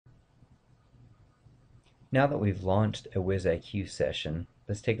Now that we've launched a WizIQ session,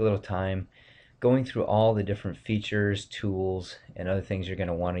 let's take a little time going through all the different features, tools, and other things you're going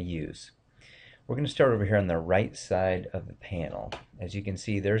to want to use. We're going to start over here on the right side of the panel. As you can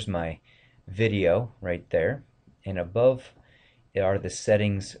see, there's my video right there, and above are the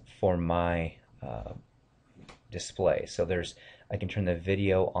settings for my display. So I can turn the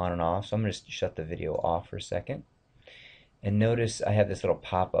video on and off. So I'm going to shut the video off for a second. And notice I have this little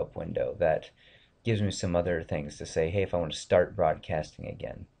pop-up window that gives me some other things to say, hey, if I want to start broadcasting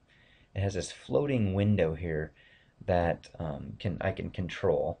again. It has this floating window here that I can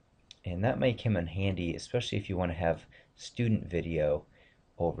control, and that may come in handy, especially if you want to have student video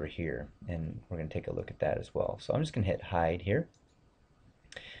over here, and we're going to take a look at that as well. So I'm just going to hit hide here.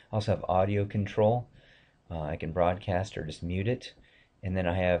 I also have audio control. I can broadcast or just mute it, and then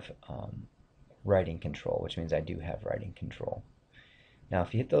I have writing control, which means I do have writing control. Now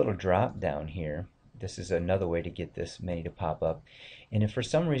if you hit the little drop down here, this is another way to get this menu to pop up. And if for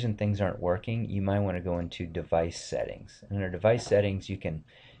some reason things aren't working, you might want to go into device settings. And under device settings, you can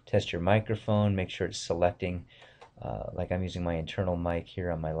test your microphone, make sure it's selecting. Like I'm using my internal mic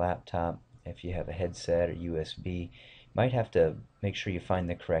here on my laptop. If you have a headset or USB, you might have to make sure you find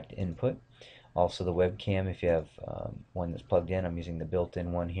the correct input. Also the webcam, if you have one that's plugged in, I'm using the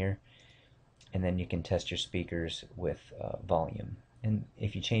built-in one here. And then you can test your speakers with volume. And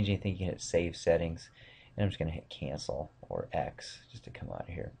if you change anything, you can hit Save Settings. And I'm just going to hit Cancel or X just to come out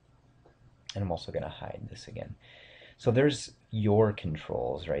of here. And I'm also going to hide this again. So there's your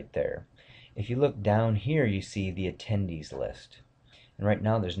controls right there. If you look down here, you see the attendees list. And right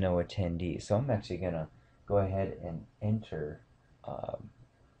now there's no attendees. So I'm actually going to go ahead and enter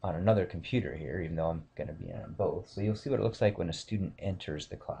on another computer here, even though I'm going to be on both. So you'll see what it looks like when a student enters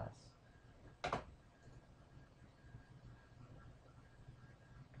the class.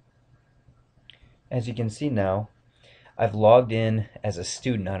 As you can see now, I've logged in as a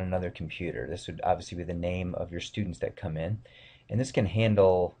student on another computer. This would obviously be the name of your students that come in. And this can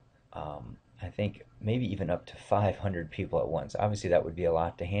handle, I think, maybe even up to 500 people at once. Obviously that would be a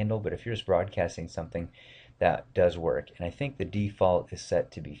lot to handle, but if you're just broadcasting something, that does work. And I think the default is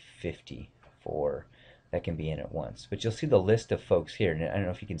set to be 50 that can be in at once. But you'll see the list of folks here. And I don't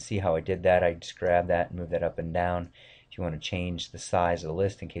know if you can see how I did that. I just grabbed that and moved that up and down. If you want to change the size of the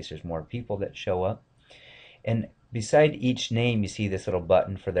list in case there's more people that show up. And beside each name you see this little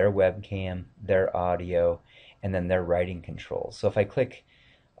button for their webcam, their audio, and then their writing controls. So if I click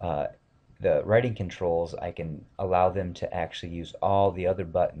the writing controls, I can allow them to actually use all the other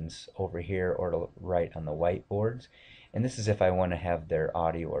buttons over here or to write on the whiteboards. And this is if I want to have their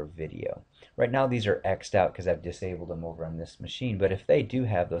audio or video. Right now these are X'd out because I've disabled them over on this machine, but if they do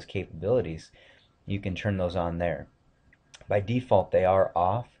have those capabilities, you can turn those on there. By default they are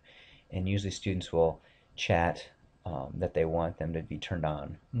off, and usually students will chat that they want them to be turned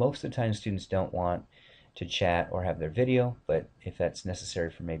on. Most of the time students don't want to chat or have their video, but if that's necessary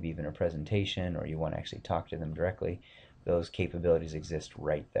for maybe even a presentation or you want to actually talk to them directly, those capabilities exist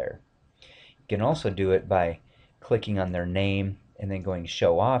right there. You can also do it by clicking on their name and then going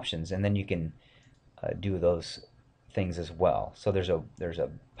show options, and then you can do those things as well. So there's a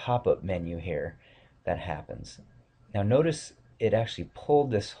pop-up menu here that happens. Now notice it actually pulled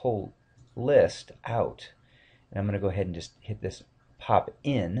this whole list out, and I'm going to go ahead and just hit this pop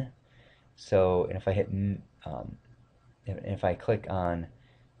in. So, and if I hit if I click on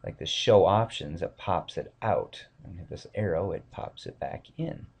like the show options, it pops it out, and hit this arrow, it pops it back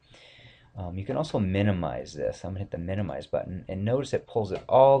in. You can also minimize this. I'm going to hit the minimize button, and notice it pulls it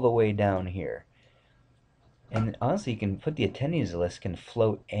all the way down here. And honestly, you can put the attendees list can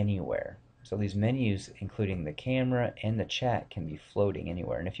float anywhere. So these menus, including the camera and the chat, can be floating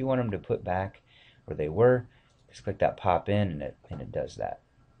anywhere. And if you want them to put back where they were, just click that pop in, and it does that.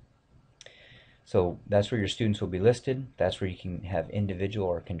 So that's where your students will be listed. That's where you can have individual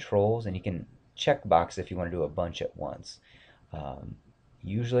or controls, and you can check box if you want to do a bunch at once.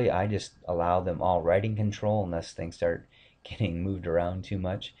 Usually I just allow them all writing control unless things start getting moved around too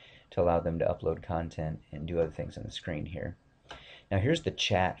much, to allow them to upload content and do other things on the screen here. Now here's the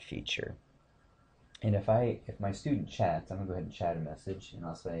chat feature. And if my student chats, I'm going to go ahead and chat a message, and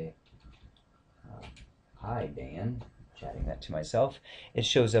I'll say, hi Dan, chatting that to myself. It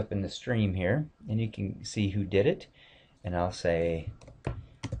shows up in the stream here, and you can see who did it. And I'll say,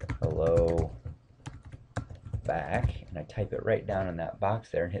 hello back, and I type it right down in that box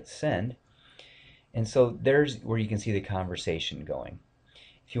there and hit send. And so there's where you can see the conversation going.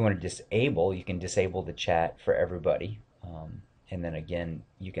 If you want to disable, you can disable the chat for everybody. And then again,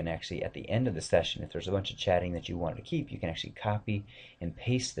 you can actually, at the end of the session, if there's a bunch of chatting that you want to keep, you can actually copy and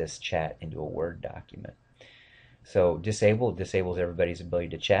paste this chat into a Word document. So disable disables everybody's ability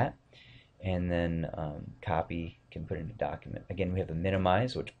to chat, and then copy can put in a document. Again, we have the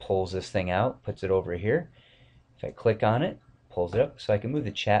minimize, which pulls this thing out, puts it over here. If I click on it, pulls it up, so I can move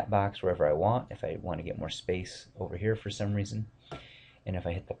the chat box wherever I want if I want to get more space over here for some reason. And if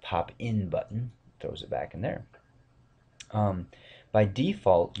I hit the pop in button, it throws it back in there. By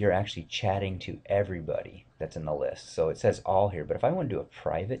default, you're actually chatting to everybody that's in the list. So it says all here, but if I want to do a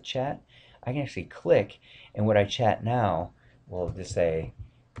private chat, I can actually click, and what I chat now will just say,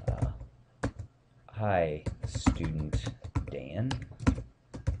 hi, student Dan.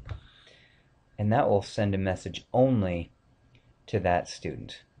 And that will send a message only to that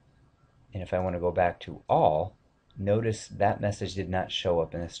student. And if I want to go back to all, notice that message did not show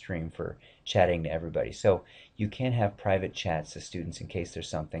up in the stream for chatting to everybody. So you can have private chats to students in case there's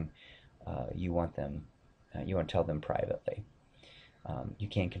something you want to tell them privately. You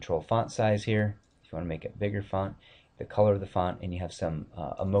can control font size here if you want to make it bigger font, the color of the font, and you have some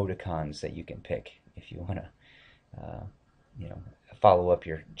emoticons that you can pick if you want to follow up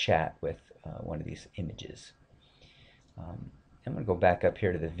your chat with one of these images. I'm going to go back up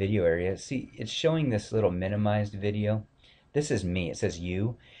here to the video area. See, it's showing this little minimized video. This is me. It says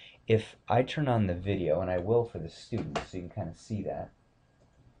you. If I turn on the video, and I will for the students, so you can kind of see that.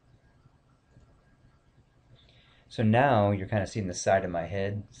 So now you're kind of seeing the side of my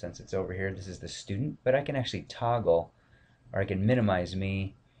head since it's over here. This is the student, but I can actually toggle, or I can minimize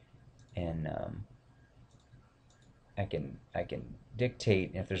me, and I can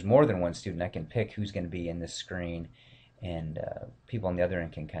dictate. If there's more than one student, I can pick who's going to be in this screen, and people on the other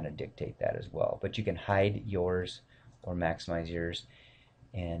end can kind of dictate that as well. But you can hide yours or maximize yours.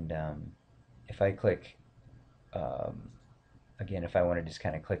 And if I click, again, if I want to just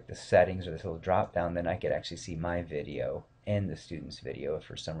kind of click the settings or this little drop down, then I could actually see my video and the student's video if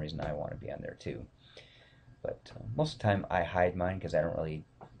for some reason I want to be on there too. But most of the time I hide mine because I don't really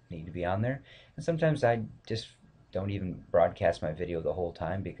need to be on there. And sometimes I just don't even broadcast my video the whole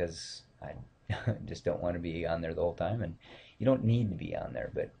time because I just don't want to be on there the whole time, and you don't need to be on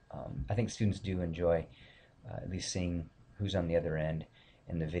there, but I think students do enjoy at least seeing who's on the other end,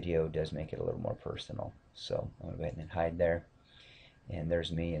 and the video does make it a little more personal. So I'm going to go ahead and hide there, and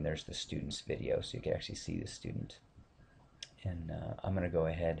there's me, and there's the student's video, so you can actually see the student. And I'm going to go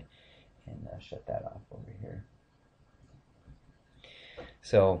ahead and shut that off over here.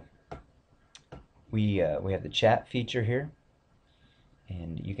 So we have the chat feature here,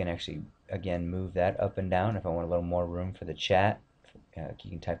 and you can actually again move that up and down. If I want a little more room for the chat, you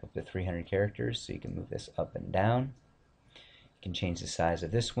can type up to 300 characters, so you can move this up and down. You can change the size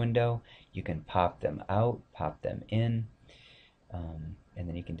of this window. You can pop them out, pop them in, and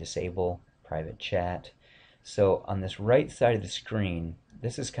then you can disable private chat. So on this right side of the screen,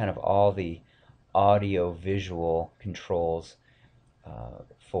 this is kind of all the audio visual controls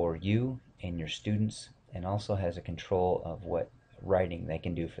for you and your students, and also has a control of what writing they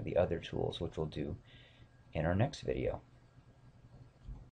can do for the other tools, which we'll do in our next video.